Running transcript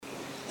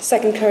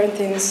2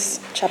 Corinthians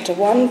chapter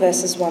 1,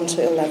 verses 1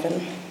 to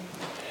 11.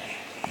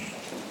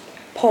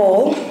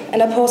 Paul,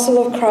 an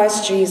apostle of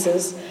Christ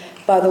Jesus,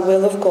 by the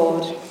will of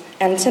God,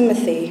 and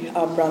Timothy,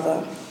 our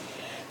brother,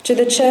 to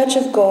the church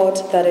of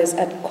God that is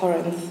at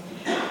Corinth,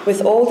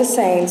 with all the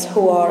saints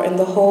who are in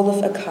the whole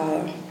of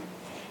Achaia.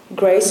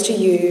 Grace to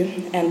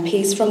you and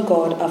peace from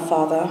God our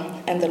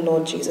Father and the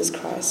Lord Jesus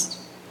Christ.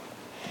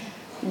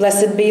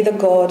 Blessed be the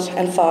God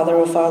and Father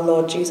of our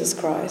Lord Jesus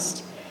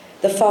Christ,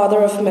 the Father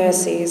of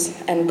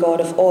mercies and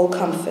God of all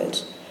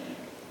comfort,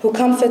 who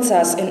comforts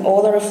us in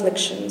all our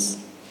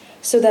afflictions,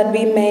 so that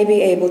we may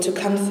be able to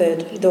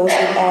comfort those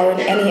who are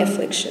in any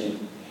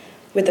affliction,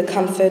 with the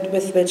comfort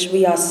with which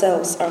we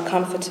ourselves are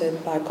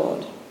comforted by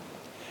God.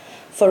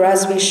 For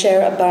as we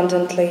share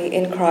abundantly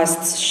in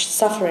Christ's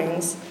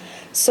sufferings,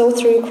 so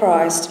through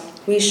Christ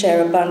we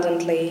share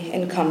abundantly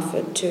in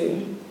comfort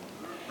too.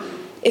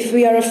 If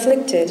we are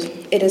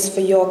afflicted, it is for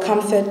your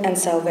comfort and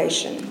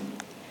salvation.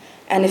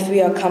 And if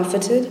we are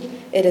comforted,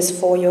 it is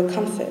for your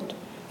comfort,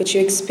 which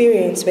you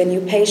experience when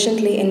you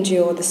patiently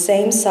endure the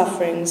same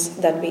sufferings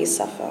that we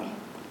suffer.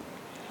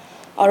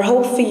 Our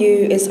hope for you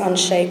is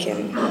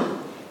unshaken,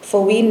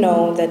 for we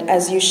know that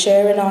as you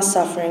share in our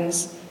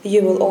sufferings,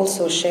 you will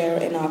also share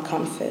in our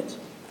comfort.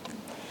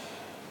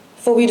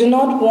 For we do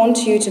not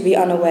want you to be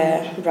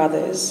unaware,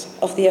 brothers,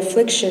 of the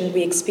affliction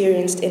we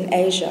experienced in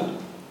Asia.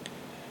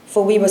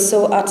 For we were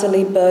so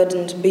utterly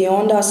burdened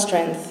beyond our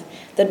strength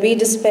that we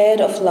despaired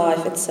of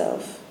life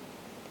itself.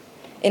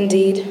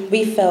 Indeed,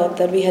 we felt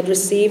that we had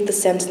received the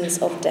sentence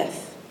of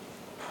death.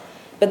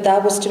 But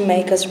that was to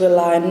make us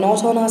rely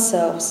not on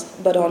ourselves,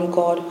 but on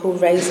God who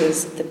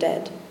raises the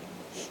dead.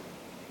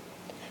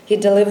 He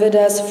delivered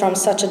us from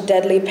such a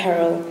deadly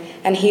peril,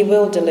 and he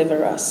will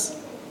deliver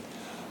us.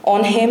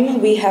 On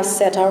him we have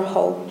set our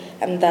hope,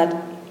 and that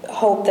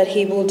hope that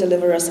he will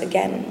deliver us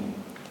again.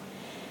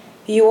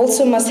 You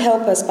also must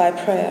help us by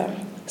prayer,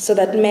 so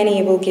that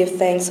many will give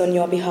thanks on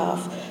your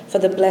behalf for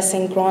the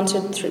blessing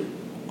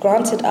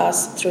granted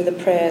us through the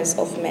prayers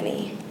of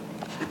many.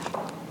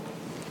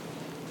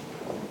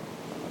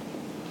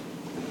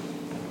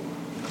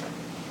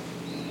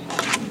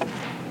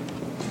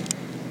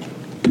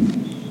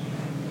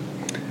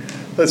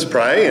 Let's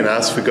pray and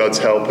ask for God's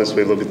help as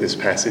we look at this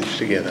passage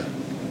together.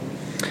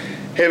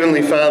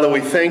 Heavenly Father,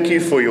 we thank you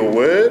for your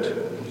word.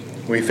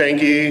 We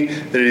thank you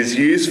that it is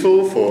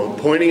useful for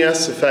pointing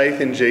us to faith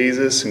in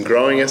Jesus and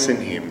growing us in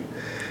him.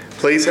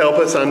 Please help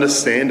us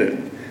understand it,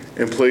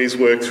 and please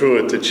work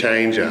through it to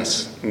change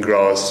us and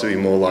grow us to be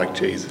more like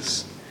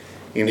Jesus.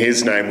 In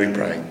his name we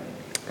pray.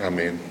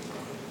 Amen.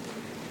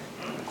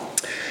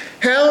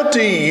 How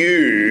do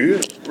you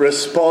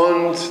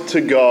respond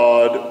to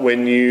God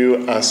when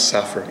you are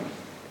suffering?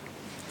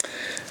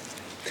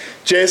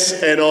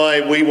 Jess and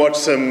I, we watched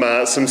some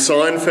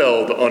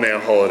Seinfeld on our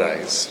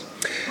holidays.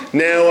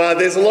 Now,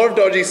 there's a lot of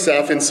dodgy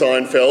stuff in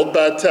Seinfeld,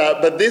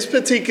 but this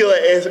particular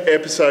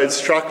episode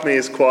struck me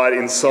as quite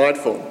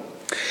insightful.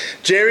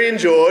 Jerry and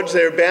George,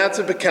 they're about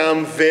to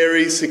become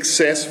very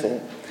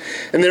successful.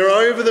 And they're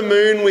over the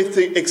moon with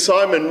the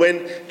excitement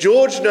when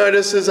George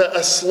notices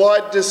a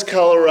slight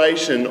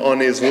discoloration on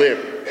his lip.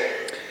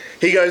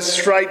 He goes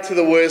straight to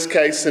the worst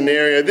case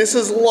scenario. This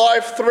is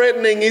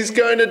life-threatening. He's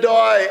going to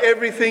die.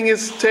 Everything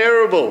is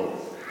terrible.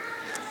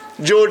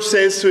 George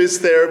says to his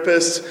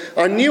therapist,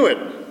 "I knew it.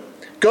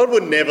 God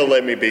would never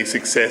let me be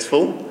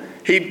successful.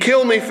 He'd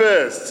kill me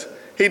first.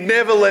 He'd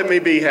never let me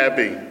be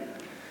happy."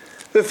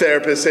 The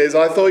therapist says,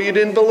 "I thought you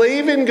didn't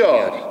believe in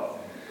God."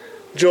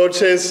 George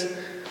says,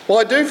 "Well,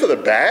 I do for the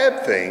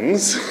bad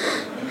things."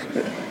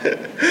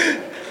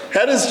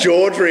 How does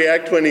George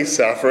react when he's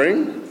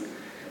suffering?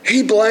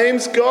 He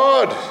blames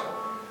God.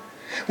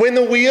 When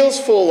the wheels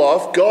fall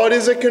off, God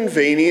is a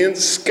convenient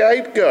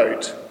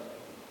scapegoat.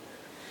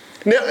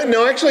 Now,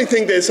 I actually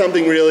think there's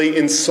something really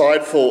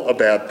insightful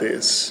about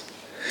this.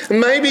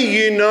 Maybe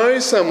you know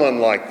someone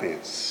like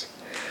this.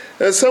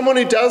 Someone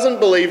who doesn't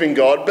believe in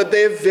God, but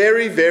they're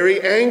very, very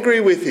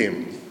angry with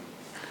him.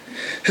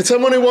 And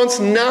someone who wants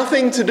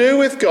nothing to do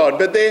with God,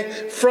 but they're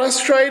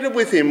frustrated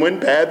with him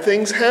when bad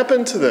things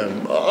happen to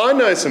them. I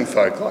know some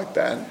folk like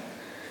that.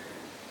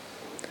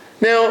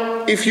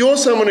 Now, if you're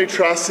someone who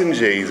trusts in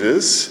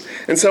Jesus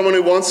and someone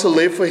who wants to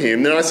live for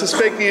him, then I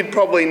suspect you'd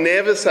probably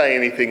never say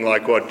anything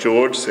like what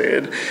George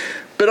said.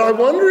 But I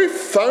wonder if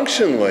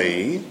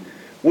functionally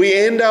we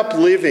end up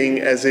living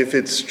as if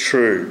it's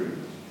true.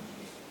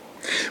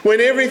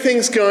 When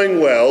everything's going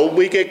well,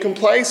 we get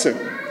complacent.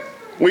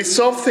 We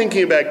stop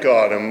thinking about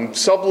God and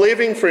stop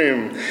living for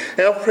him.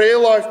 Our prayer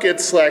life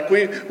gets slack.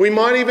 We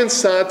might even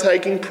start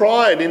taking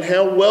pride in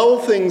how well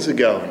things are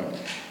going.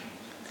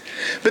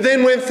 But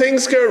then when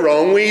things go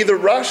wrong, we either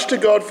rush to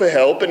God for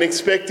help and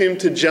expect him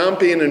to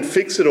jump in and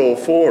fix it all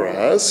for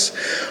us,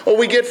 or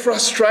we get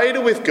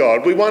frustrated with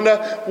God. We wonder,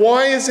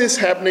 why is this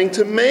happening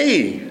to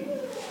me?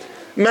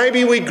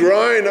 Maybe we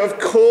groan, of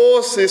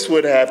course this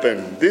would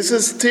happen. This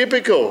is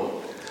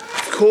typical.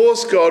 Of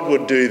course God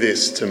would do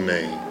this to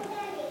me.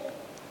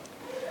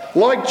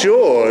 like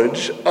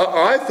George,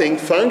 I think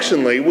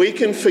functionally we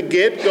can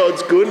forget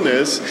God's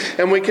goodness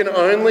and we can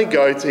only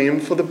go to him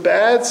for the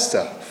bad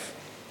stuff.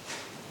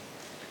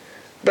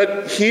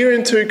 But here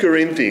in 2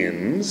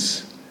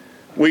 Corinthians,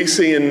 we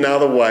see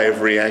another way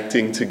of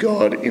reacting to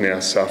God in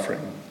our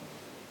suffering.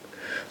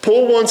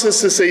 Paul wants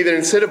us to see that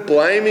instead of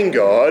blaming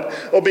God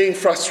or being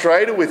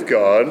frustrated with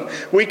God,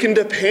 we can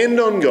depend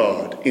on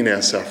God in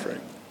our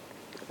suffering.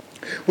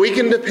 We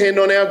can depend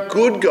on our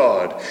good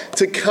God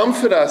to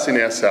comfort us in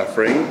our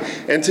suffering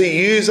and to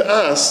use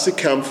us to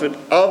comfort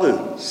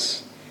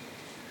others.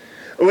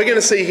 And we're going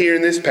to see here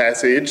in this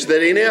passage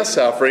that in our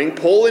suffering,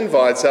 Paul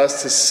invites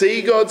us to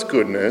see God's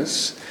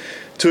goodness,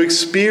 to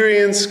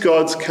experience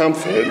God's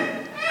comfort,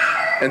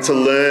 and to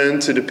learn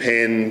to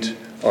depend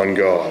on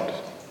God.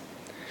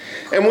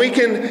 And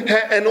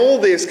and all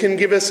this can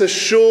give us a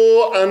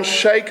sure,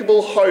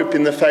 unshakable hope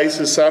in the face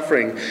of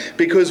suffering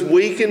because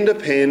we can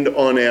depend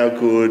on our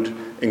good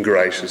and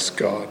gracious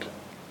God.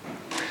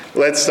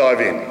 Let's dive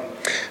in.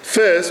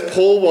 First,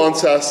 Paul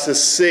wants us to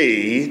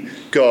see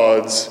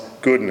God's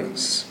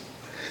goodness.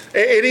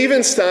 It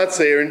even starts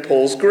there in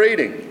Paul's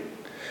greeting.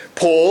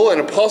 Paul, an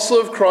apostle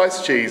of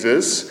Christ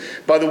Jesus,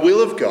 by the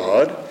will of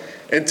God,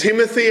 and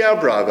Timothy, our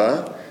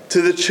brother,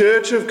 to the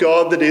church of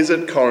God that is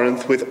at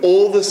Corinth with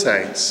all the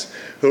saints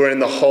who are in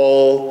the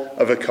whole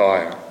of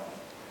Achaia.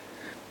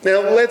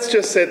 Now, let's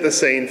just set the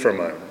scene for a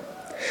moment.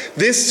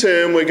 This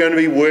term, we're going to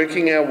be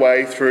working our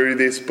way through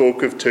this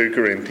book of 2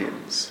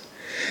 Corinthians.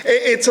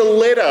 It's a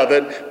letter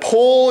that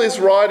Paul is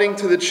writing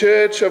to the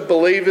church of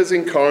believers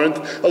in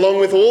Corinth, along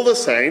with all the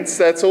saints,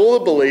 that's all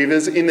the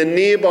believers in the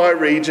nearby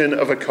region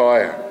of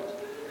Achaia.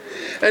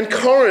 And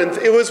Corinth,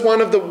 it was one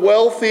of the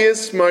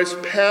wealthiest,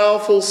 most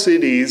powerful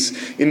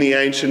cities in the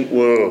ancient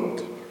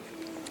world.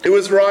 It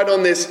was right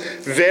on this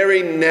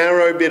very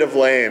narrow bit of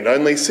land,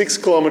 only 6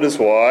 kilometres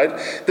wide,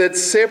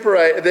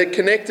 that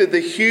connected the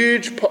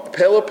huge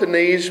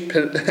Peloponnese,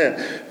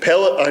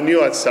 I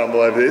knew I'd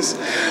stumble over this,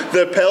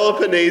 the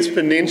Peloponnese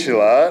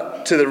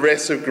Peninsula to the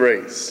rest of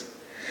Greece.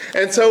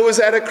 And so it was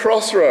at a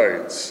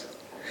crossroads.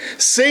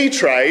 Sea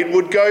trade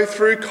would go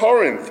through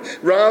Corinth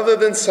rather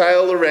than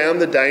sail around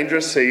the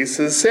dangerous seas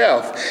to the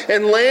south.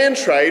 And land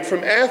trade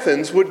from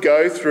Athens would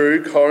go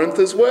through Corinth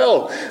as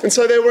well. And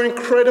so they were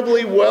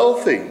incredibly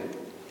wealthy.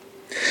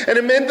 And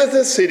it meant that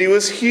the city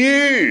was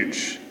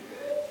huge.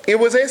 It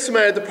was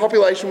estimated the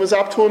population was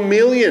up to 1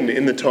 million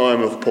in the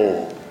time of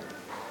Paul.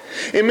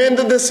 It meant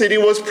that the city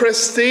was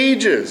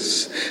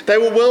prestigious. They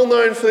were well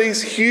known for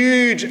these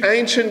huge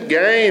ancient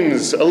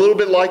games, a little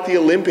bit like the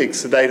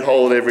Olympics that they'd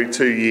hold every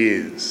 2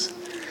 years.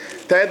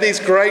 They had these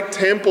great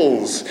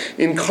temples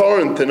in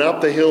Corinth and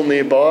up the hill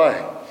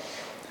nearby.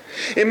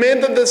 It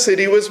meant that the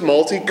city was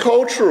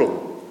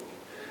multicultural.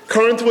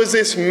 Corinth was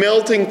this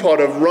melting pot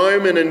of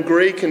Roman and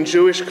Greek and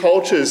Jewish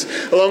cultures,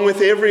 along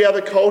with every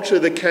other culture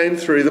that came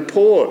through the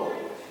port.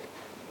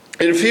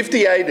 In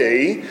 50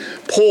 AD,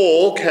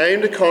 Paul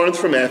came to Corinth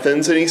from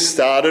Athens and he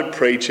started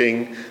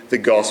preaching the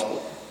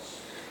gospel.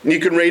 You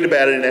can read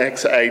about it in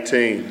Acts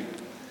 18.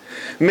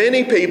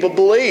 Many people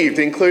believed,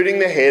 including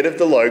the head of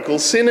the local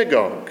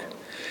synagogue.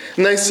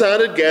 And they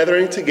started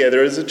gathering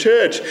together as a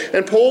church.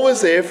 And Paul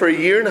was there for 1.5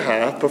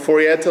 years before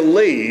he had to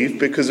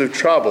leave because of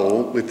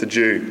trouble with the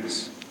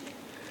Jews.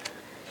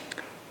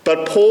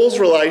 But Paul's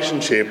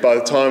relationship by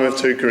the time of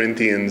 2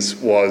 Corinthians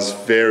was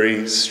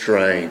very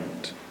strained.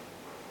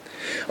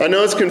 I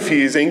know it's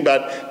confusing,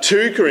 but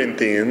 2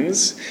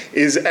 Corinthians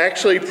is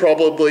actually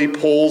probably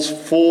Paul's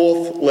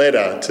 4th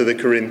letter to the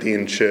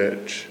Corinthian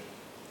church.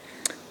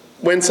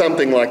 Went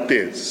something like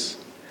this.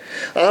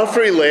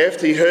 After he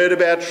left, he heard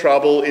about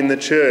trouble in the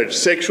church,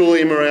 sexual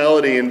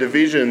immorality and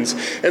divisions,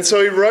 and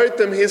so he wrote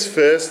them his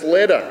first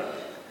letter.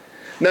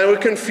 They were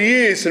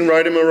confused and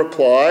wrote him a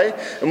reply,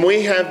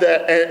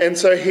 and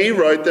so he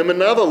wrote them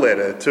another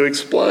letter to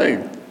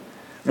explain.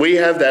 We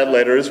have that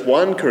letter as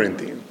 1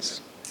 Corinthians.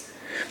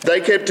 They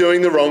kept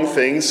doing the wrong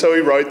things, so he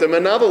wrote them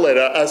another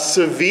letter, a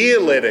severe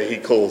letter, he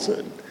calls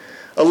it.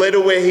 A letter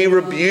where he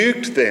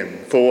rebuked them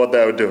for what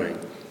they were doing.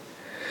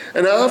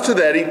 And after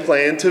that, he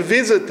planned to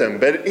visit them,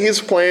 but his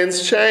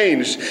plans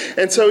changed.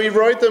 And so he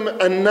wrote them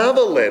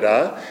another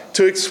letter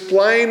to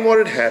explain what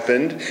had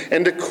happened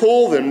and to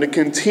call them to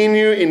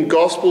continue in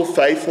gospel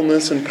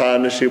faithfulness and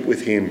partnership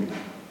with him.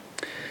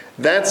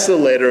 That's the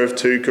letter of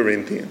 2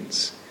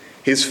 Corinthians,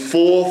 his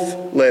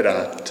 4th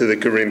letter to the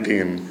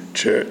Corinthian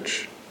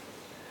church.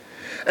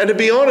 And to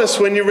be honest,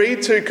 when you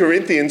read 2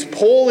 Corinthians,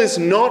 Paul is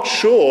not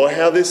sure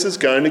how this is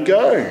going to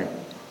go.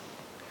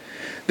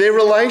 Their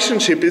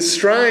relationship is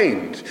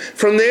strained.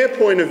 From their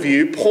point of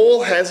view,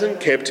 Paul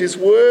hasn't kept his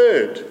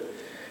word.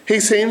 He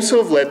seems to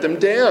have let them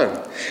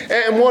down.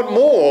 And what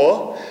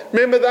more,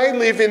 remember they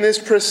live in this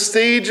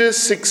prestigious,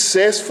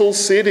 successful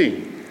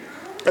city.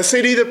 A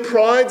city that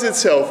prides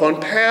itself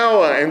on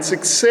power and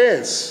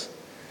success.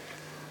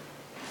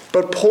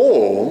 But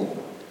Paul,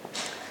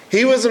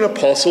 he was an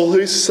apostle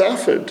who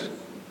suffered.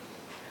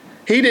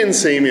 He didn't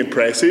seem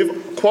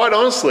impressive. Quite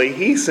honestly,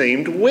 he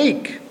seemed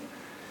weak.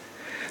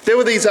 There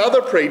were these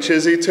other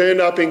preachers who turned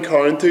up in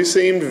Corinth who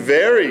seemed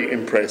very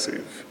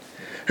impressive.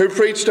 who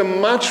preached a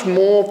much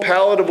more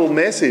palatable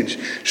message.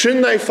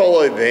 Shouldn't they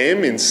follow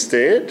them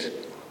instead?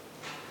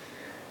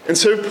 And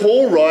so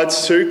Paul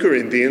writes to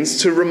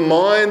Corinthians to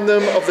remind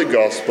them of the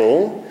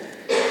gospel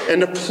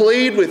and to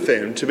plead with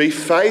them to be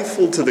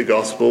faithful to the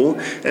gospel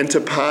and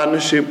to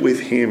partnership with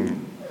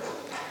him.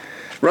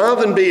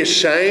 Rather than be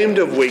ashamed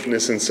of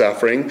weakness and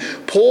suffering,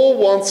 Paul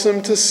wants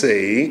them to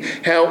see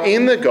how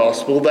in the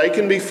gospel they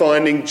can be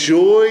finding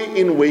joy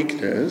in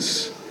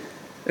weakness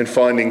and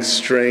finding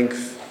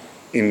strength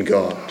in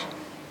God.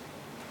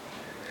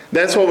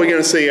 That's what we're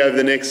going to see over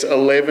the next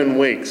 11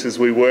 weeks as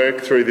we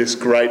work through this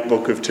great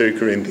book of 2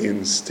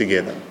 Corinthians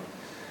together.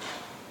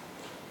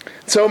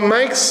 So it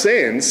makes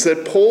sense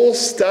that Paul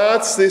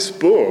starts this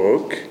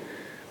book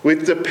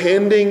with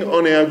depending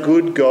on our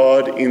good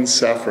God in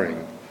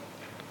suffering.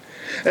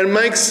 And it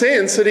makes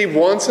sense that he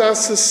wants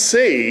us to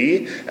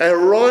see,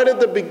 right at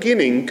the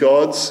beginning,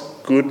 God's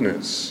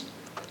goodness.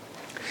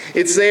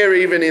 It's there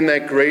even in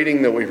that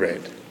greeting that we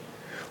read.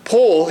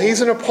 Paul,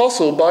 he's an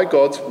apostle by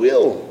God's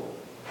will.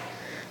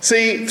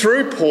 See,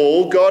 through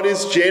Paul, God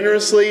is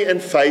generously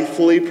and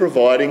faithfully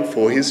providing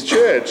for his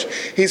church.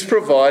 He's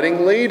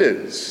providing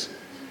leaders.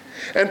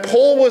 And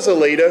Paul was a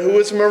leader who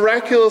was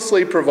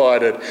miraculously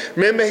provided.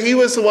 Remember, he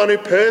was the one who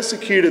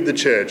persecuted the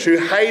church, who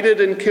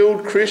hated and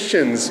killed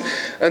Christians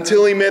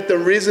until he met the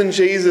risen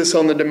Jesus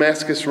on the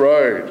Damascus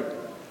Road.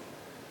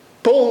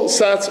 Paul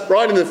starts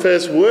right in the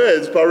first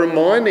words by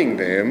reminding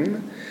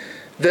them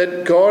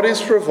that God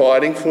is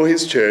providing for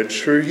his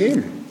church through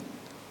him.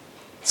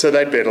 So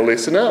they'd better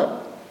listen up.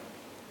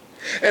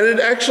 And it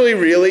actually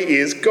really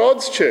is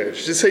God's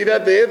church. You see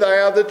that there? They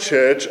are the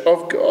church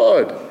of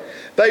God.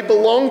 They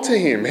belong to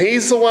him.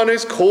 He's the one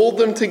who's called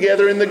them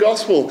together in the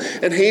gospel,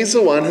 and he's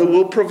the one who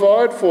will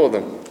provide for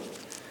them.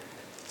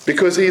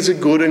 Because he's a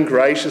good and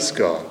gracious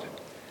God,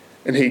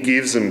 and he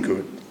gives them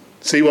good.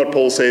 See what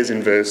Paul says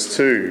in verse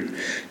 2.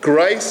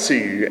 Grace to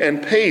you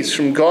and peace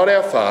from God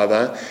our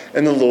Father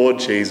and the Lord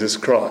Jesus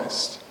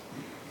Christ.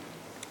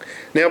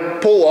 Now,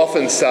 Paul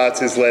often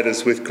starts his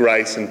letters with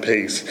grace and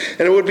peace,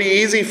 and it would be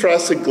easy for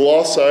us to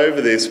gloss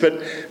over this,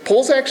 but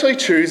Paul's actually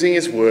choosing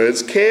his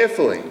words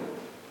carefully.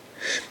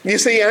 You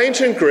see,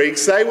 ancient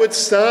Greeks, they would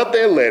start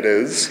their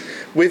letters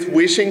with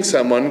wishing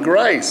someone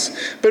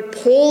grace, but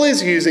Paul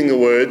is using the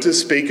word to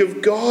speak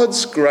of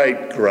God's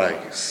great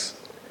grace,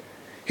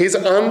 his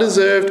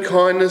undeserved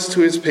kindness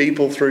to his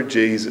people through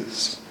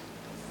Jesus.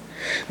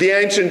 The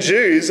ancient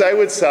Jews, they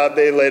would start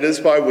their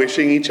letters by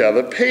wishing each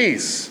other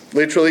peace,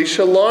 literally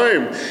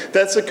shalom.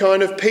 That's the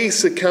kind of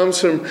peace that comes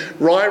from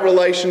right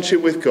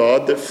relationship with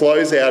God that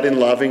flows out in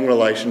loving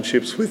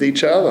relationships with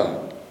each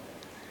other.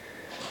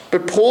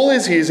 But Paul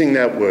is using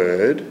that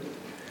word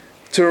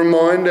to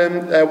remind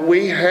them that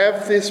we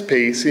have this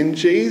peace in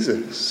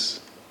Jesus.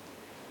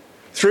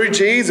 Through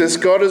Jesus,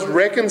 God has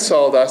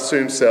reconciled us to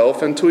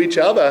himself and to each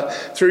other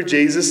through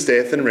Jesus'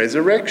 death and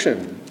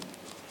resurrection.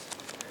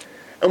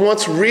 And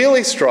what's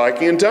really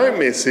striking, and don't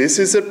miss this,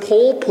 is that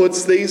Paul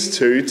puts these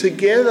two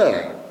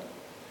together.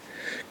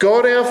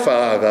 God our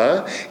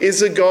Father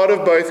is the God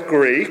of both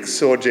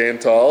Greeks or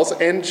Gentiles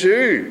and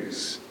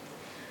Jews.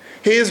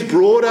 He has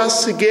brought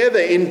us together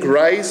in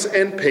grace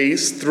and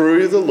peace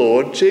through the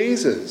Lord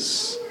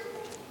Jesus.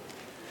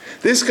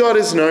 This God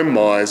is no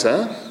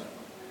miser.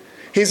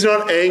 He's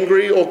not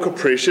angry or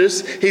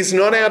capricious. He's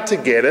not out to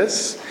get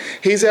us.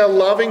 He's our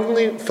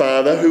loving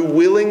Father who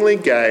willingly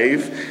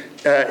gave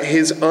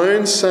his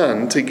own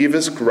Son to give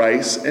us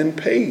grace and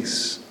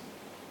peace.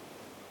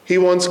 He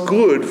wants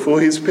good for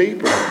his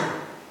people,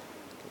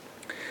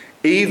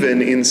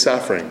 even in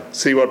suffering.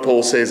 See what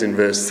Paul says in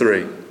verse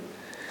 3.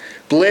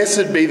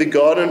 Blessed be the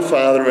God and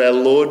Father of our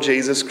Lord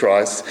Jesus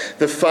Christ,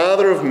 the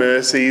Father of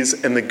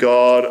mercies and the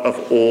God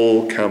of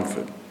all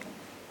comfort.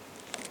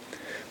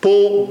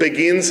 Paul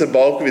begins the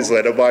bulk of his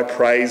letter by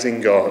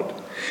praising God.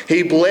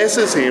 He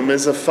blesses him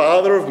as the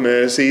Father of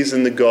mercies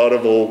and the God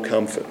of all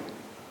comfort.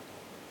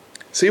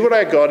 See what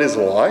our God is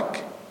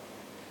like?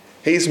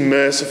 He's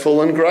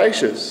merciful and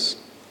gracious.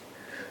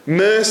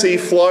 Mercy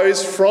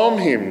flows from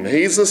him.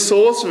 He's the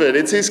source of it.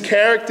 It's his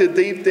character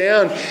deep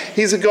down.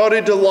 He's a God who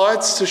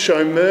delights to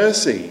show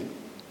mercy.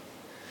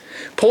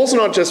 Paul's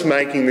not just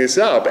making this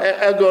up.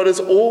 Our God has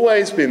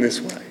always been this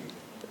way.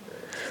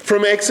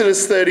 From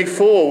Exodus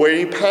 34, where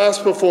he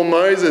passed before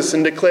Moses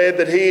and declared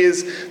that he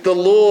is the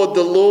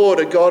Lord,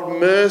 a God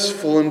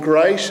merciful and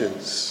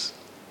gracious.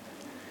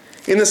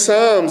 In the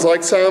Psalms,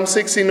 like Psalm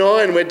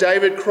 69, where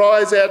David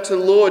cries out to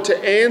the Lord to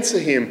answer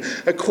him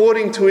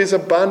according to his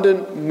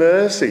abundant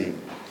mercy.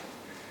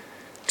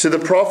 To the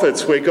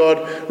prophets, where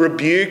God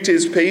rebuked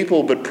his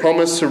people but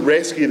promised to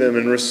rescue them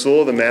and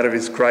restore them out of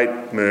his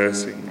great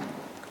mercy.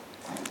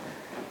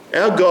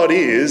 Our God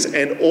is,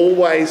 and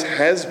always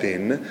has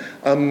been,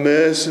 a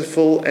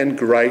merciful and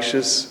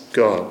gracious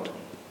God.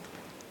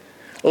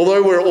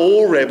 Although we're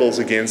all rebels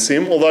against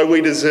him, although we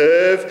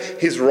deserve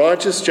his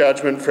righteous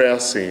judgment for our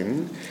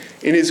sin,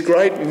 in his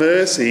great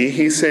mercy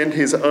he sent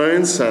his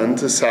own Son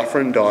to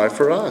suffer and die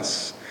for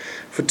us.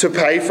 to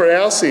pay for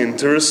our sin,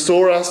 to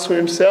restore us to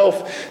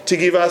himself, to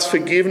give us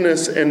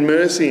forgiveness and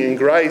mercy and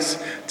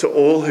grace to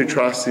all who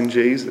trust in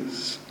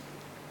Jesus.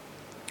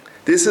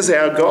 This is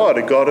our God,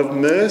 a God of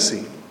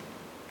mercy.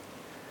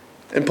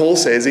 And Paul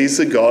says he's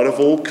the God of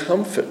all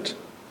comfort.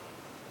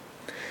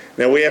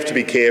 Now, we have to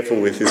be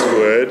careful with this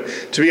word.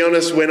 To be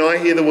honest, when I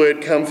hear the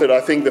word comfort, I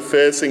think the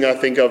first thing I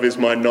think of is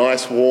my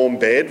nice warm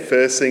bed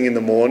first thing in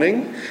the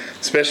morning,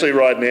 especially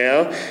right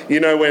now. You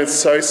know, when it's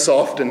so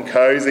soft and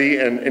cosy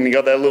and you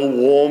got that little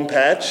warm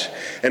patch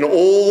and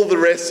all the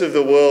rest of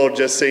the world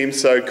just seems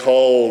so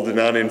cold and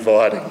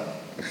uninviting.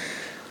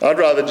 I'd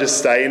rather just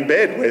stay in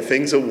bed where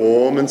things are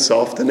warm and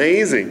soft and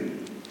easy.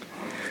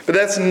 But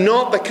that's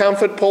not the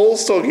comfort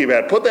Paul's talking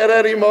about. Put that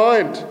out of your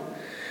mind.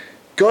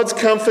 God's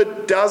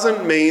comfort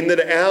doesn't mean that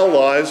our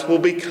lives will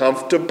be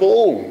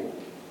comfortable.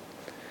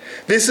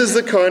 This is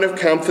the kind of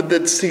comfort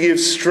that's to give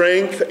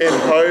strength and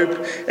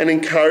hope and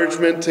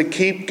encouragement to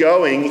keep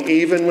going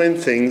even when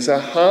things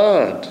are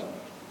hard.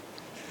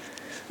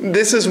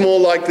 This is more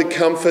like the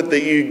comfort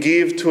that you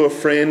give to a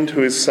friend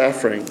who is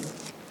suffering.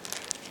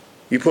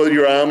 You put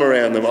your arm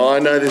around them. Oh, I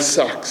know this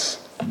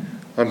sucks.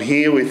 I'm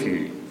here with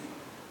you.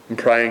 I'm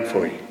praying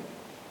for you.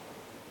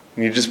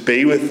 And you just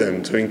be with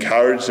them to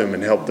encourage them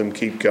and help them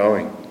keep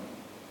going.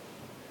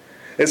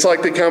 It's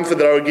like the comfort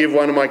that I would give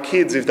one of my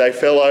kids if they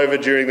fell over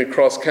during the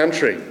cross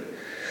country.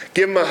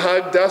 Give them a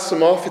hug, dust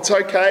them off. It's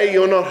okay,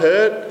 you're not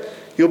hurt.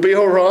 You'll be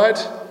all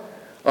right.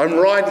 I'm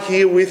right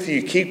here with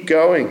you. Keep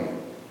going.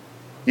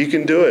 You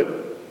can do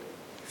it.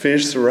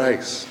 Finish the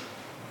race.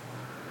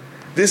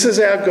 This is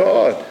our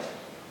God.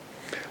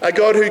 A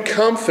God who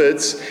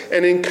comforts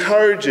and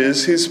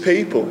encourages his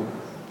people.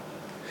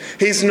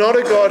 He's not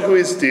a God who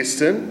is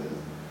distant.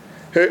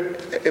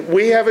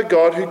 We have a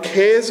God who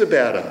cares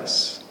about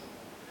us,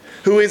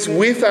 who is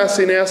with us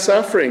in our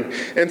suffering.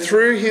 And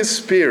through his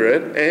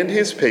Spirit and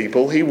his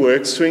people, he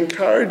works to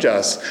encourage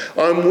us.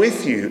 I'm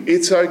with you.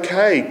 It's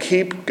okay.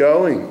 Keep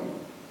going.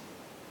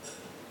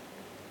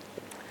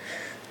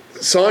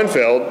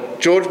 Seinfeld,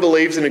 George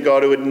believes in a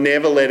God who would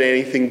never let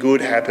anything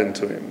good happen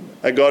to him.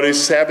 A God who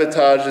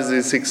sabotages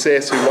his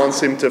success, who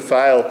wants him to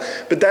fail.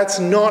 But that's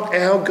not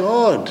our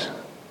God.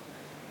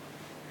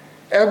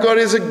 Our God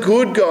is a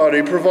good God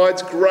who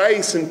provides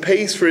grace and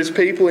peace for his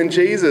people in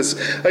Jesus.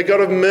 A God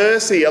of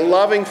mercy, a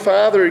loving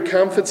Father who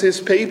comforts his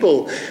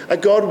people. A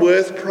God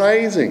worth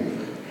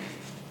praising.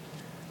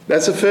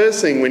 That's the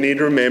first thing we need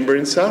to remember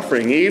in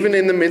suffering. Even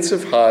in the midst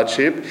of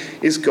hardship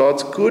is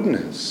God's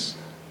goodness.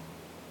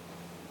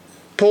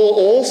 Paul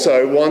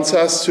also wants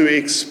us to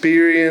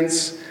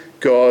experience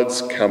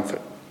God's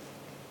comfort.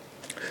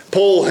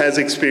 Paul has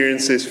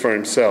experienced this for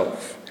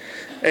himself.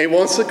 And he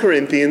wants the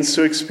Corinthians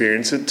to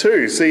experience it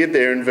too. See it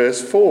there in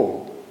verse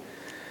 4.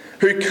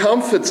 Who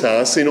comforts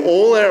us in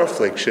all our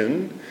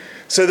affliction,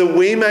 so that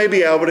we may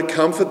be able to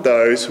comfort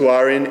those who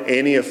are in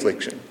any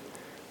affliction,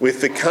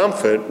 with the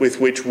comfort with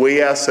which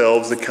we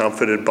ourselves are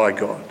comforted by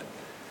God.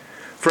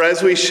 For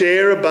as we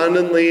share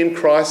abundantly in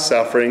Christ's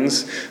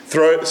sufferings,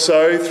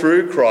 so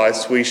through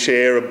Christ we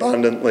share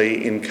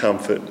abundantly in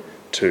comfort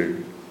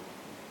too.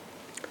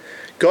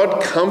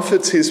 God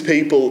comforts his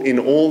people in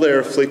all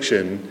their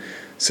affliction,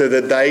 so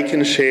that they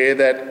can share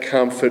that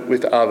comfort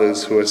with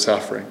others who are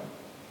suffering.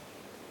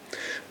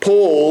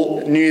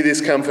 Paul knew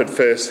this comfort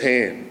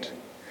firsthand.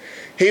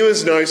 He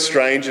was no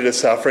stranger to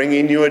suffering.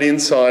 He knew it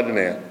inside and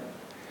out.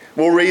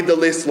 We'll read the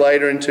list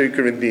later in 2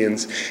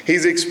 Corinthians.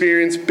 He's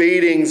experienced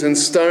beatings and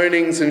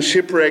stonings and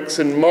shipwrecks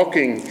and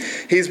mocking.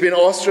 He's been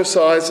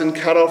ostracised and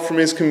cut off from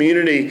his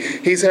community.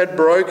 He's had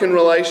broken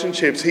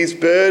relationships. He's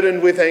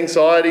burdened with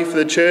anxiety for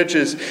the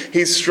churches.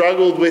 He's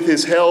struggled with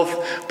his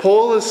health.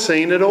 Paul has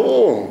seen it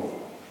all.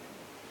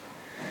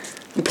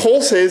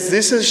 Paul says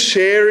this is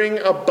sharing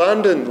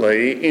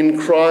abundantly in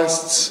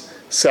Christ's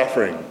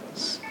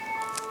sufferings.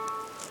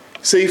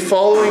 See,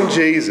 following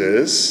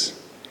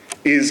Jesus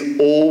is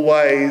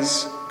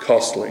always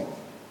costly.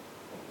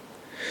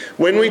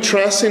 When we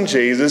trust in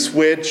Jesus,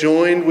 we're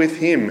joined with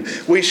him.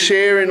 We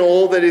share in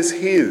all that is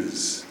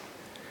his.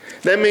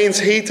 That means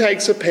he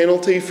takes a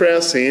penalty for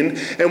our sin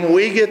and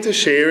we get to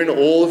share in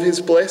all of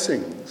his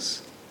blessings.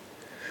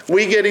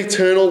 We get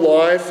eternal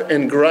life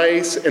and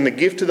grace and the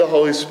gift of the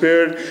Holy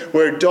Spirit.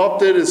 We're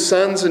adopted as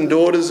sons and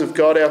daughters of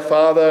God our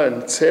Father,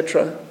 and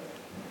etc.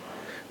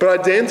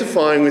 But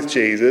identifying with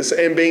Jesus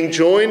and being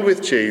joined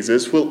with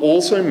Jesus will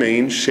also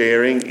mean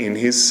sharing in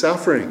his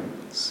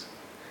sufferings.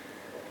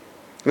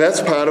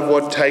 That's part of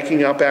what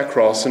taking up our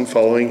cross and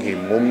following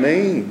him will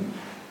mean.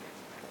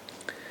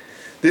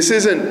 This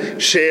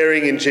isn't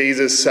sharing in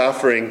Jesus'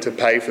 suffering to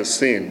pay for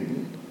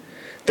sin.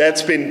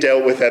 That's been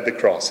dealt with at the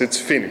cross. It's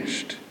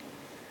finished.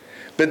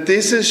 But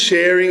this is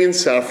sharing in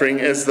suffering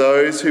as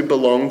those who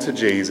belong to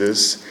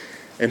Jesus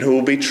and who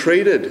will be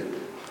treated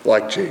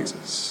like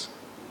Jesus.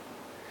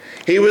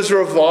 He was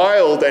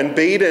reviled and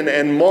beaten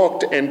and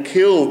mocked and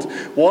killed.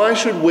 Why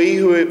should we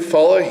who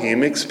follow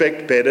him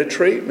expect better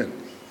treatment?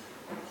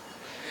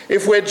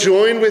 If we're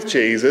joined with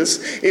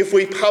Jesus, if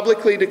we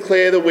publicly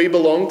declare that we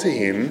belong to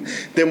him,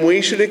 then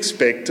we should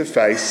expect to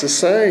face the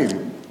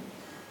same.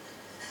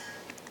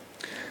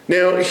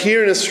 Now,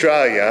 here in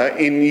Australia,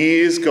 in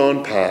years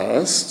gone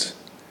past,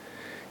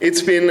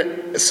 it's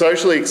been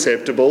socially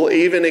acceptable,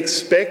 even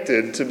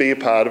expected to be a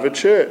part of a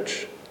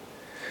church,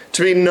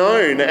 to be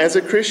known as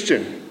a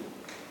Christian.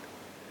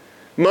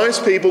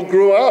 Most people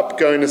grew up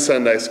going to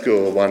Sunday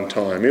school at one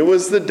time. It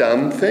was the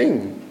done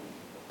thing.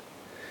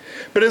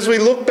 But as we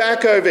look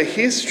back over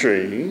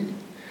history,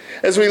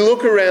 as we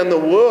look around the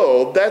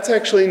world, that's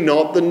actually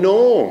not the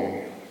norm.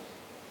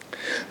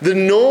 The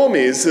norm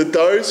is that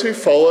those who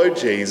follow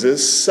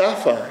Jesus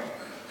suffer.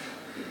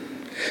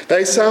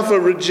 They suffer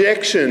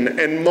rejection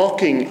and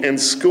mocking and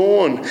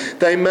scorn.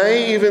 They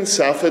may even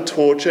suffer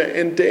torture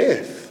and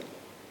death.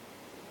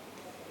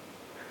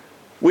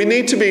 We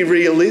need to be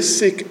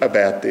realistic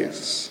about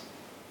this.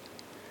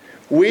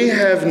 We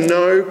have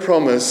no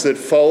promise that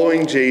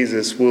following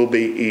Jesus will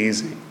be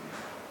easy.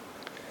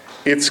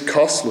 It's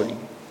costly.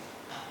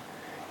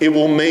 It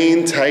will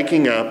mean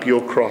taking up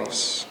your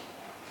cross.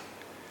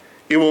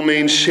 It will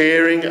mean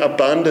sharing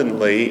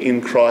abundantly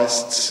in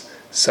Christ's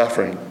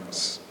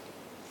sufferings.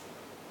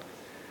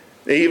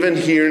 Even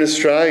here in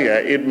Australia,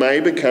 it may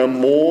become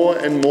more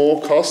and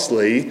more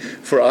costly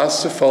for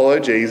us to follow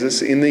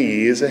Jesus in the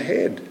years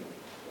ahead.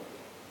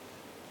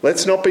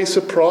 Let's not be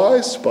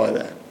surprised by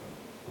that.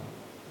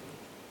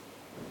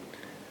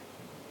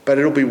 But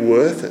it'll be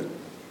worth it.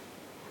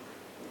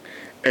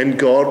 And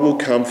God will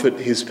comfort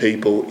his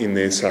people in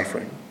their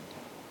suffering.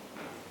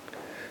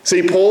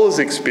 See, Paul has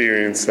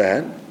experienced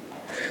that.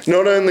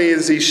 Not only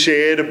has he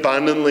shared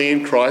abundantly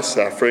in Christ's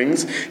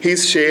sufferings,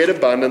 he's shared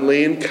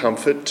abundantly in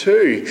comfort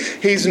too.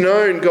 He's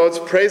known God's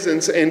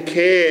presence and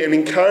care and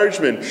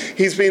encouragement.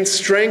 He's been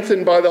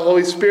strengthened by the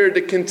Holy Spirit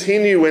to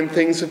continue when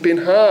things have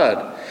been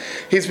hard.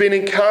 He's been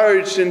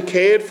encouraged and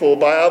cared for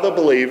by other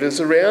believers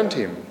around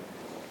him.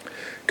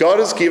 God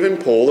has given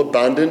Paul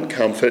abundant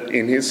comfort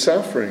in his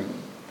suffering.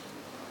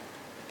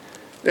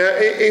 Now,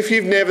 if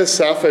you've never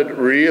suffered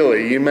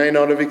really, you may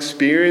not have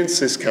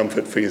experienced this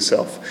comfort for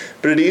yourself,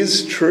 but it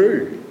is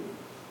true.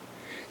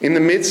 In the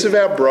midst of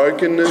our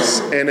brokenness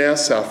and our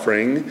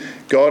suffering,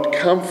 God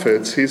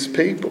comforts his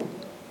people.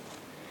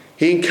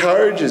 He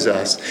encourages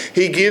us.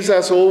 He gives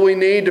us all we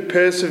need to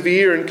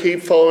persevere and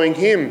keep following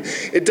him.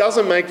 It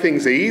doesn't make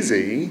things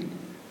easy,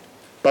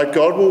 but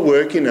God will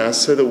work in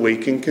us so that we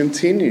can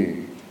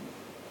continue.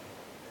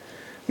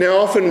 Now,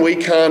 often we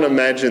can't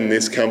imagine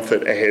this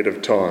comfort ahead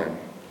of time.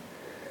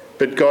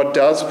 But God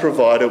does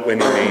provide it when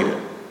we need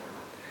it.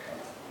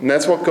 And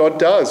that's what God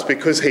does,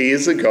 because he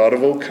is the God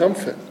of all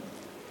comfort.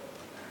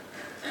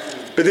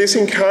 But this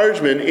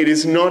encouragement, it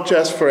is not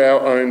just for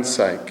our own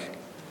sake.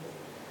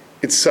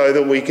 It's so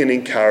that we can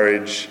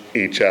encourage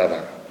each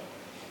other.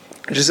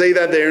 Did you see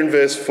that there in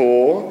verse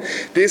 4?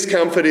 This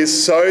comfort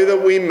is so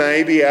that we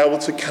may be able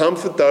to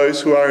comfort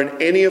those who are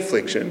in any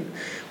affliction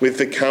with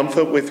the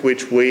comfort with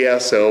which we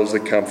ourselves are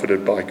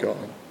comforted by God.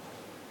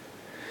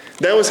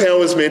 That was how it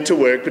was meant to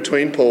work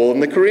between Paul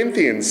and the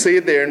Corinthians. See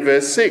it there in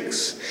verse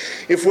 6.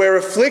 If we're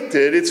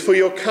afflicted, it's for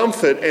your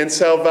comfort and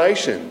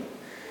salvation.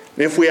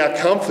 And if we are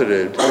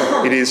comforted,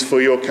 it is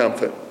for your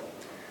comfort,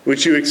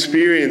 which you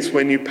experience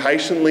when you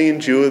patiently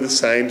endure the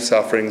same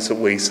sufferings that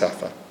we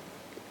suffer.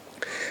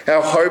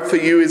 Our hope for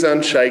you is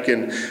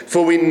unshaken,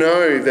 for we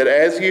know that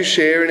as you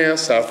share in our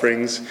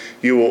sufferings,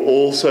 you will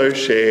also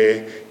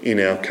share in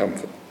our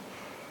comfort.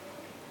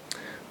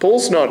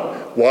 Paul's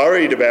not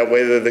worried about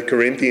whether the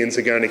Corinthians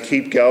are going to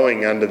keep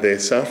going under their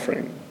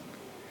suffering.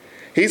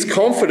 He's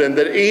confident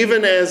that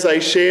even as they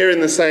share in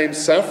the same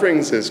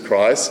sufferings as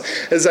Christ,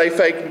 as they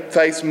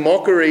face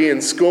mockery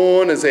and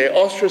scorn, as they're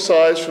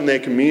ostracised from their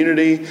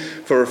community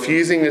for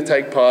refusing to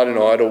take part in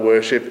idol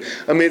worship,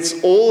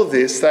 amidst all of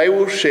this, they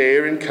will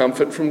share in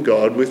comfort from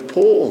God with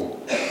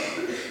Paul.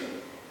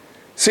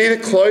 See the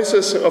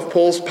closeness of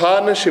Paul's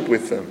partnership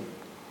with them.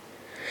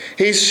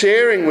 He's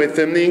sharing with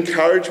them the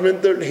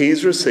encouragement that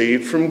he's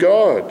received from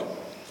God.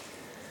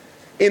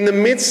 In the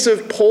midst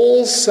of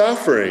Paul's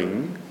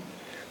suffering,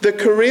 the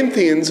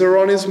Corinthians are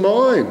on his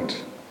mind.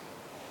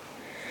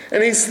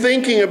 And he's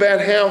thinking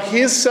about how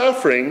his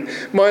suffering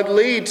might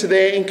lead to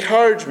their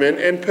encouragement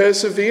and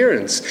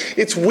perseverance.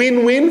 It's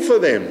win-win for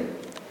them.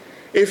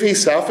 If he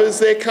suffers,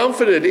 they're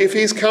comforted. If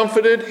he's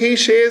comforted, he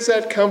shares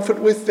that comfort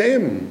with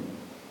them.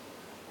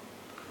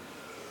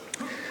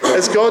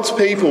 As God's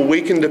people,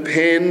 we can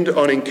depend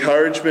on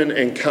encouragement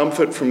and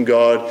comfort from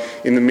God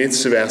in the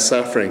midst of our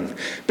suffering.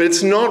 But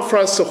it's not for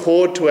us to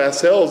hoard to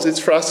ourselves, it's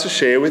for us to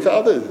share with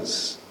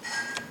others.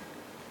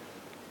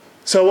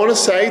 So I want to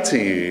say to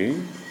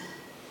you,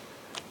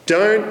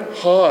 don't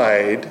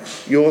hide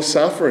your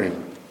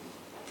suffering.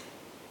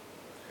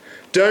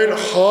 Don't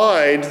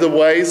hide the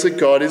ways that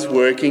God is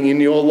working in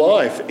your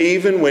life,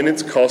 even when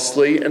it's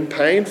costly and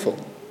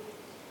painful.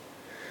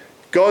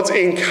 God's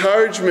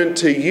encouragement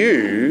to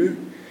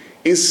you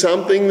is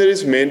something that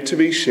is meant to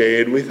be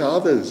shared with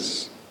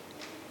others.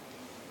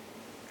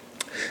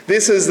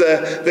 This is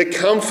the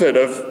comfort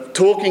of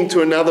talking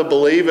to another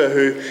believer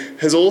who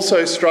has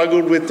also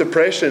struggled with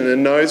depression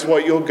and knows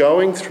what you're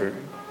going through.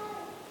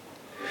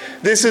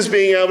 This is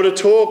being able to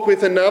talk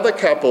with another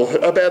couple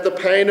about the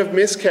pain of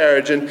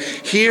miscarriage and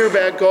hear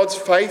about God's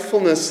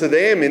faithfulness to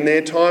them in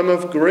their time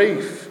of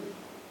grief.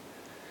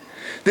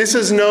 This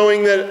is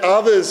knowing that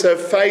others have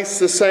faced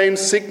the same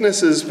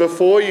sicknesses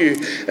before you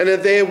and are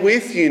there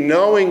with you,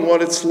 knowing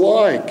what it's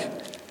like.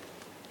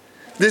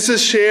 This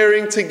is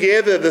sharing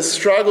together the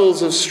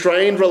struggles of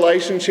strained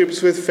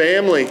relationships with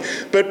family,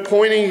 but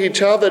pointing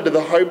each other to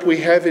the hope we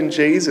have in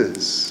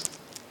Jesus.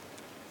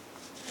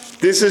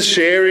 This is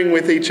sharing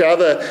with each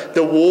other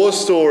the war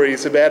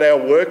stories about our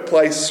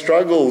workplace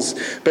struggles,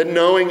 but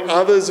knowing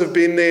others have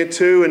been there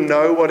too and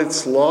know what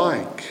it's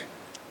like.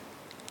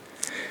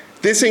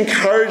 This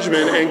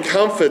encouragement and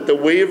comfort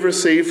that we have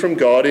received from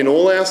God in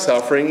all our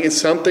suffering is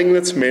something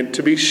that's meant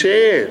to be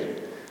shared,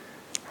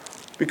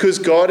 because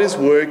God is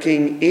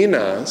working in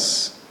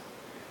us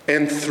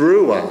and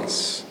through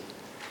us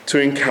to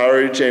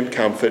encourage and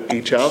comfort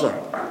each other.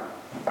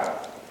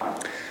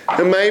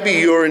 And maybe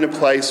you're in a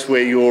place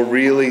where you're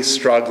really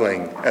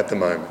struggling at the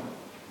moment.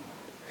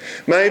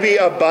 Maybe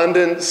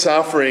abundant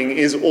suffering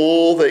is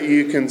all that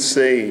you can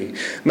see.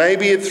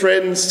 Maybe it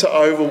threatens to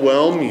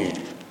overwhelm you.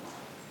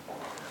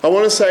 I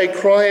want to say,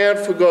 cry out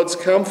for God's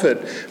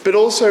comfort, but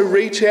also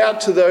reach out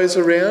to those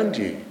around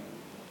you.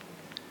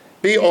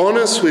 Be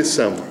honest with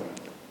someone.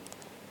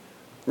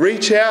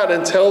 Reach out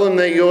and tell them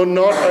that you're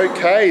not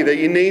okay, that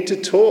you need to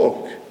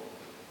talk.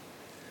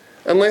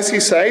 Unless you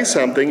say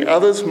something,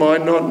 others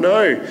might not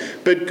know.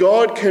 But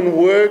God can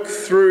work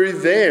through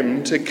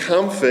them to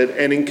comfort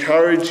and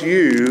encourage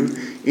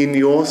you in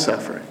your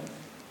suffering.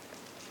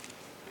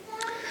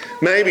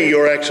 Maybe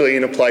you're actually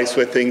in a place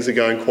where things are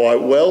going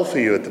quite well for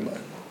you at the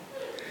moment.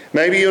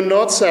 Maybe you're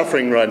not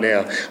suffering right now.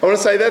 I want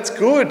to say that's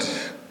good.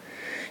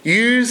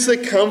 Use the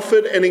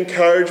comfort and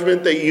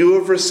encouragement that you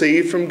have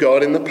received from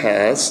God in the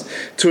past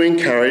to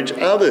encourage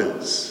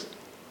others.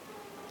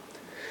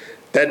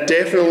 That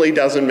definitely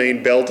doesn't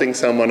mean belting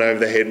someone over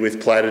the head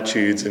with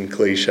platitudes and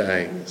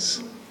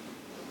cliches.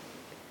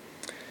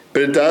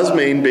 But it does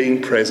mean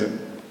being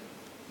present.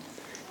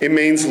 It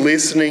means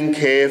listening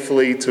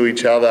carefully to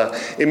each other.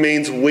 It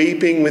means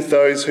weeping with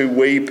those who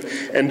weep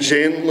and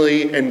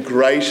gently and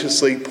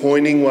graciously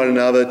pointing one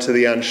another to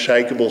the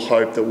unshakable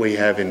hope that we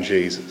have in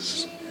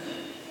Jesus.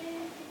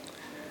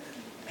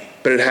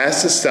 But it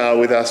has to start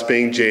with us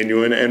being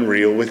genuine and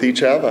real with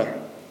each other.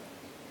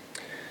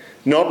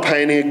 Not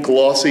painting a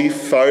glossy,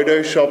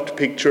 photoshopped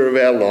picture of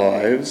our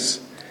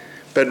lives,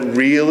 but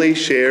really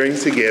sharing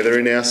together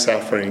in our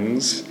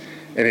sufferings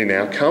and in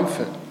our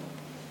comfort.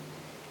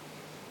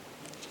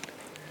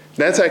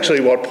 That's actually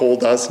what Paul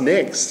does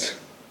next.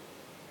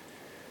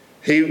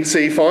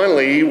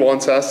 Finally, he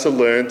wants us to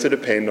learn to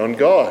depend on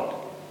God.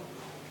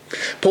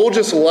 Paul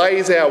just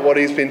lays out what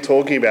he's been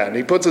talking about and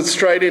he puts it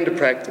straight into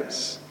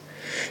practice.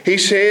 He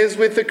shares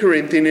with the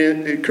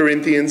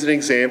Corinthians an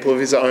example of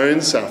his own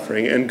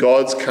suffering and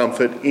God's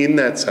comfort in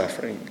that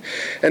suffering.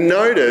 And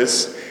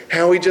notice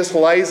how he just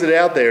lays it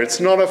out there. It's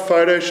not a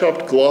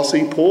photoshopped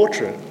glossy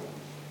portrait.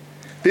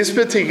 This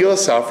particular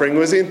suffering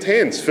was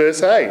intense.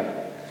 Verse 8.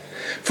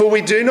 For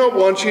we do not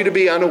want you to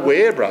be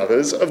unaware,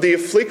 brothers, of the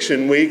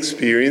affliction we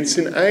experienced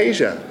in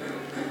Asia.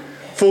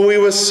 For we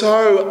were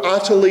so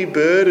utterly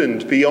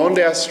burdened beyond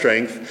our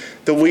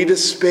strength that we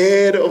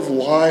despaired of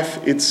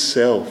life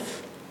itself.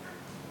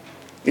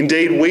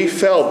 Indeed, we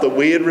felt that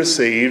we had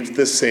received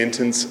the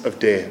sentence of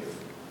death.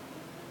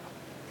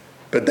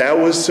 But that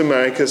was to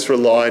make us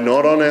rely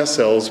not on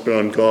ourselves, but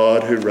on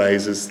God who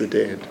raises the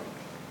dead.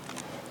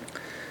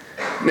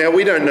 Now,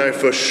 we don't know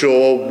for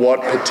sure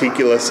what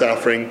particular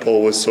suffering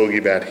Paul was talking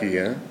about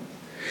here.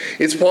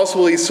 It's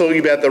possible he's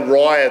talking about the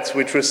riots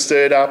which were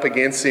stirred up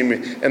against him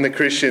and the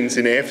Christians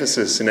in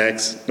Ephesus in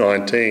Acts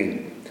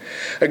 19.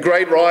 A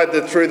great riot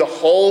that threw the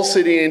whole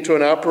city into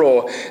an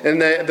uproar, and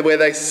where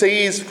they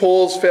seized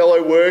Paul's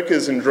fellow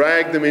workers and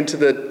dragged them into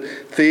the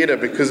theatre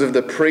because of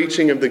the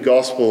preaching of the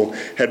gospel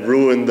had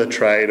ruined the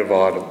trade of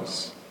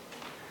idols.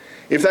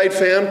 If they'd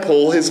found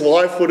Paul, his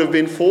life would have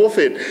been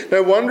forfeit.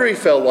 No wonder he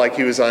felt like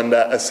he was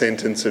under a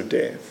sentence of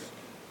death.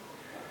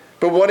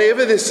 But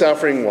whatever this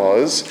suffering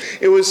was,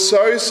 it was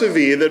so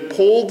severe that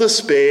Paul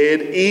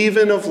despaired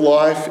even of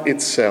life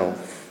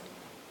itself.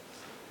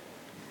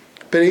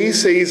 But he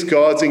sees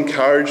God's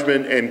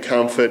encouragement and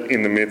comfort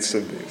in the midst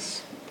of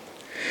this.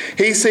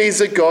 He sees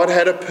that God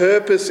had a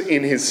purpose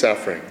in his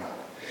suffering.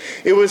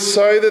 It was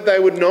so that they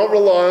would not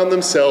rely on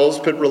themselves,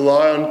 but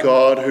rely on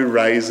God who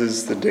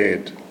raises the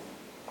dead.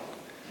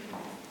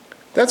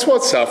 That's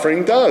what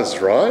suffering does,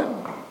 right?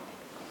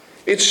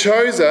 It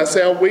shows us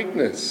our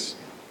weakness.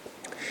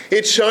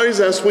 It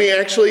shows us we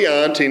actually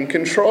aren't in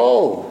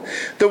control,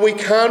 that we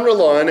can't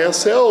rely on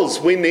ourselves.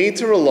 We need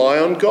to rely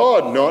on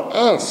God, not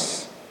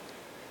us.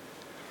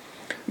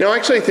 Now, I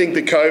actually think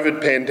the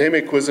COVID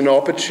pandemic was an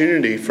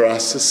opportunity for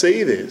us to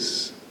see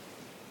this.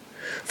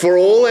 For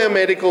all our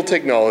medical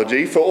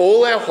technology, for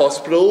all our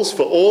hospitals,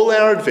 for all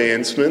our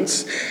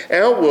advancements,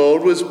 our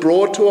world was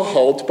brought to a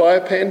halt by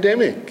a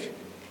pandemic,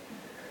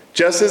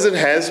 just as it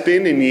has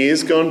been in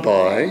years gone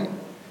by,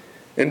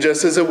 and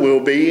just as it will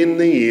be in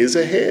the years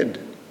ahead.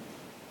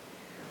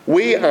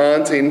 We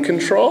aren't in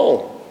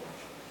control.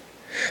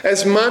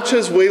 As much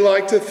as we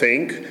like to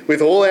think,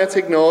 with all our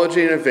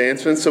technology and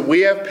advancements, that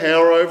we have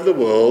power over the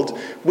world,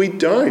 we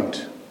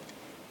don't.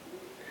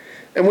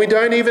 And we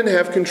don't even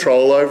have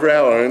control over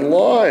our own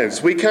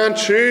lives. We can't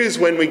choose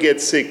when we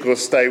get sick or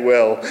stay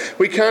well.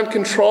 We can't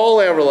control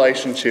our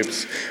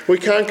relationships. We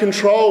can't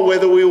control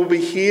whether we will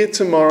be here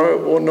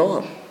tomorrow or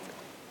not.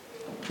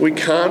 We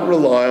can't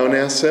rely on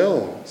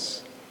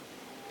ourselves.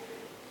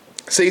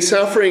 See,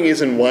 suffering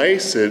isn't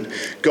wasted.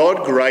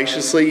 God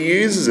graciously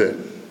uses it.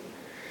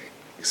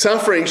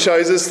 Suffering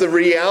shows us the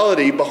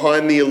reality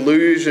behind the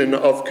illusion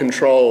of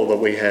control that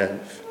we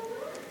have.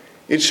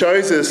 It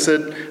shows us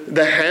that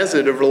the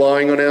hazard of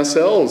relying on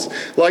ourselves.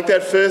 Like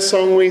that first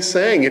song we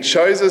sang, it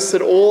shows us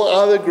that all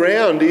other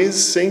ground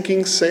is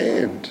sinking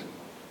sand.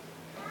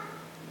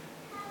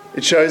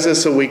 It shows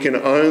us that we can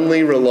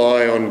only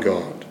rely on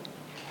God.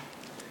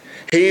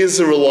 He is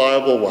the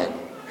reliable one,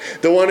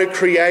 the one who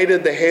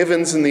created the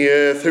heavens and the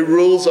earth, who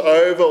rules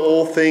over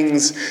all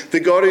things, the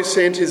God who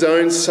sent his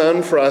own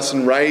Son for us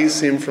and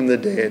raised him from the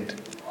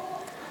dead.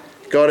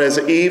 God has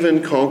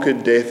even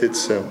conquered death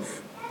itself.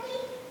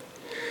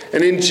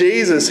 And in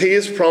Jesus, he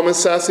has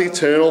promised us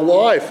eternal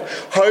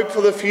life, hope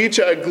for the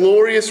future, a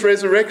glorious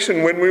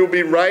resurrection when we will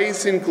be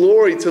raised in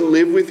glory to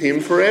live with him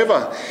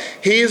forever.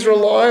 He is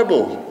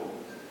reliable.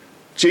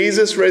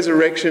 Jesus'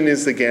 resurrection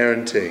is the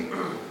guarantee.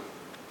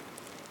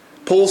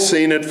 Paul's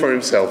seen it for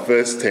himself,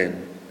 verse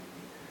 10.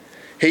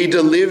 He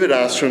delivered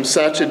us from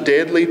such a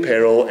deadly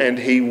peril, and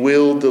he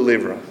will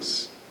deliver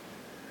us.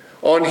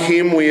 On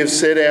him we have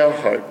set our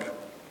hope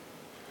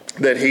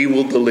that he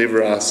will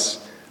deliver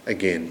us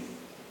again.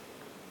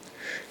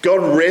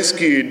 God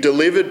rescued,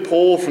 delivered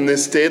Paul from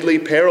this deadly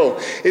peril.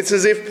 It's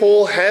as if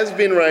Paul has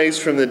been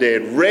raised from the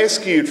dead,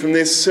 rescued from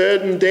this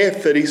certain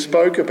death that he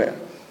spoke about.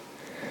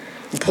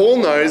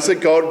 Paul knows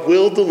that God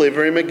will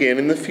deliver him again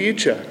in the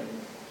future.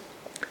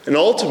 And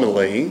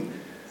ultimately,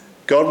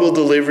 God will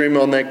deliver him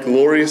on that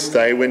glorious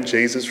day when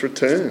Jesus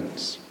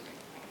returns,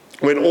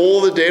 when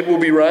all the dead will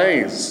be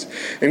raised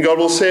and God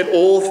will set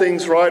all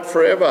things right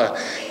forever.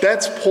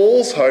 That's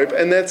Paul's hope,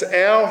 and that's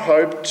our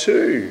hope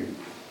too.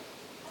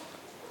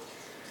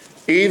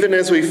 Even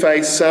as we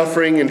face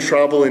suffering and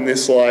trouble in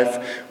this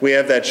life, we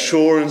have that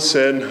sure and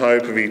certain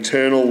hope of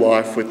eternal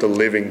life with the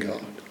living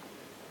God.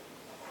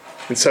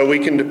 And so we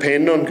can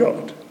depend on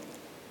God,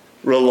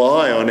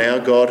 rely on our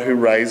God who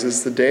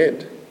raises the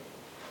dead.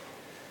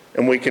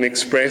 And we can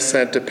express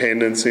that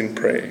dependence in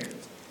prayer.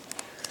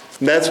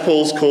 And that's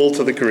Paul's call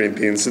to the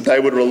Corinthians, that they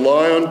would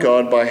rely on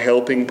God by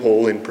helping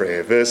Paul in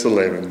prayer. Verse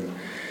 11.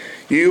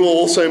 You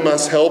also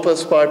must help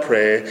us by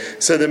prayer,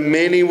 so that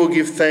many will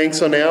give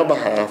thanks on our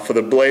behalf for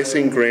the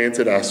blessing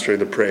granted us through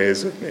the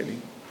prayers of many.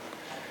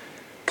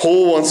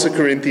 Paul wants the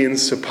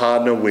Corinthians to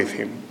partner with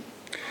him,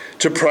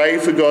 to pray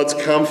for God's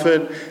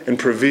comfort and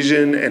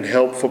provision and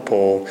help for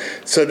Paul,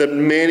 so that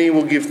many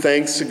will give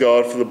thanks to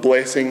God for the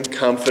blessing,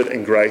 comfort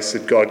and grace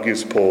that God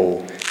gives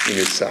Paul in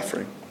his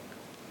suffering.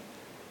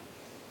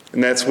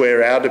 And that's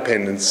where our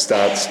dependence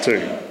starts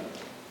too.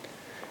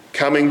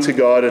 Coming to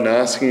God and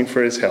asking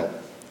for his help.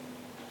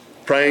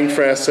 Praying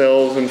for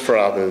ourselves and for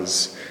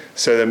others,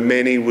 so that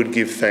many would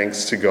give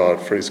thanks to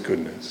God for his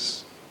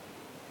goodness.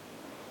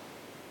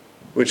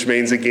 Which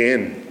means,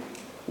 again,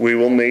 we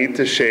will need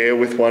to share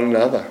with one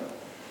another.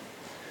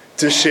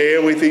 To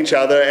share with each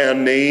other our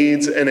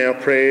needs and our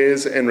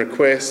prayers and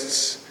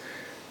requests.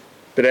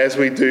 But as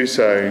we do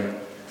so,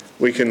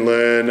 we can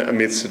learn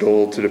amidst it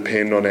all to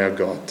depend on our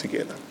God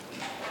together.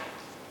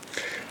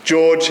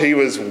 George, he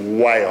was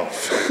way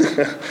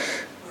off.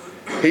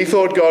 He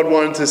thought God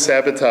wanted to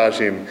sabotage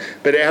him.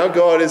 But our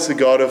God is the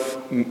God of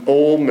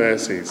all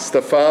mercies,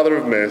 the Father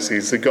of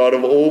mercies, the God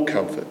of all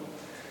comfort.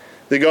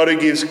 The God who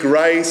gives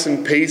grace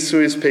and peace to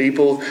his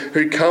people,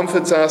 who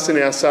comforts us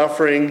in our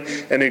suffering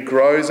and who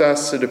grows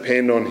us to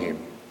depend on him.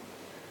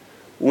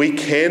 We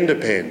can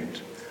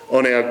depend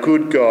on our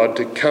good God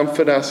to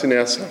comfort us in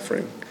our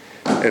suffering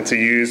and to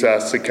use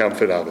us to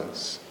comfort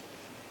others.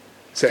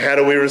 So how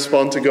do we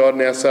respond to God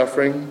in our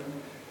suffering?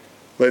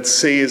 Let's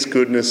see his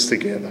goodness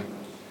together.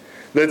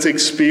 Let's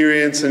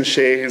experience and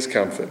share his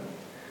comfort.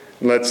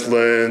 Let's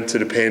learn to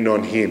depend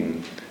on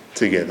him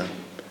together.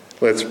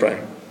 Let's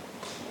pray.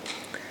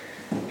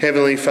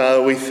 Heavenly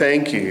Father, we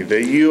thank you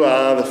that you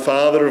are the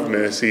Father of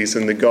mercies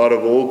and the God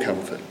of all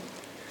comfort.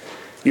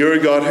 You're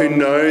a God who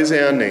knows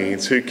our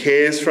needs, who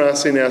cares for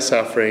us in our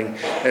suffering,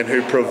 and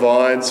who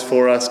provides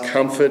for us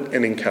comfort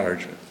and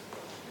encouragement.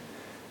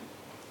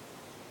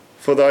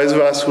 For those of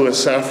us who are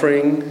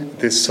suffering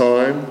this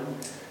time,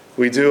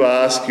 we do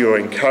ask your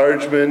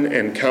encouragement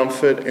and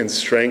comfort and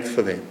strength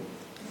for them.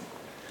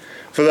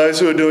 For those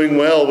who are doing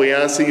well, we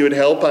ask that you would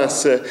help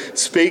us to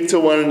speak to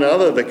one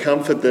another the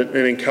comfort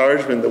and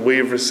encouragement that we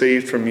have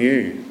received from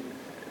you.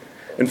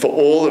 And for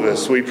all of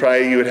us, we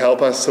pray you would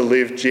help us to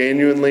live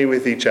genuinely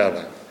with each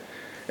other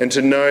and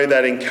to know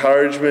that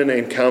encouragement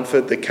and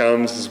comfort that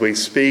comes as we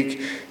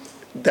speak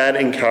that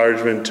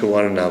encouragement to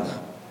one another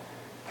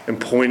and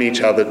point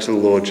each other to the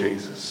Lord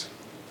Jesus.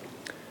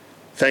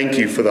 Thank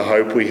you for the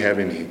hope we have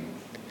in him.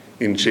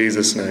 In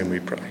Jesus' name we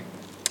pray.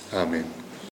 Amen.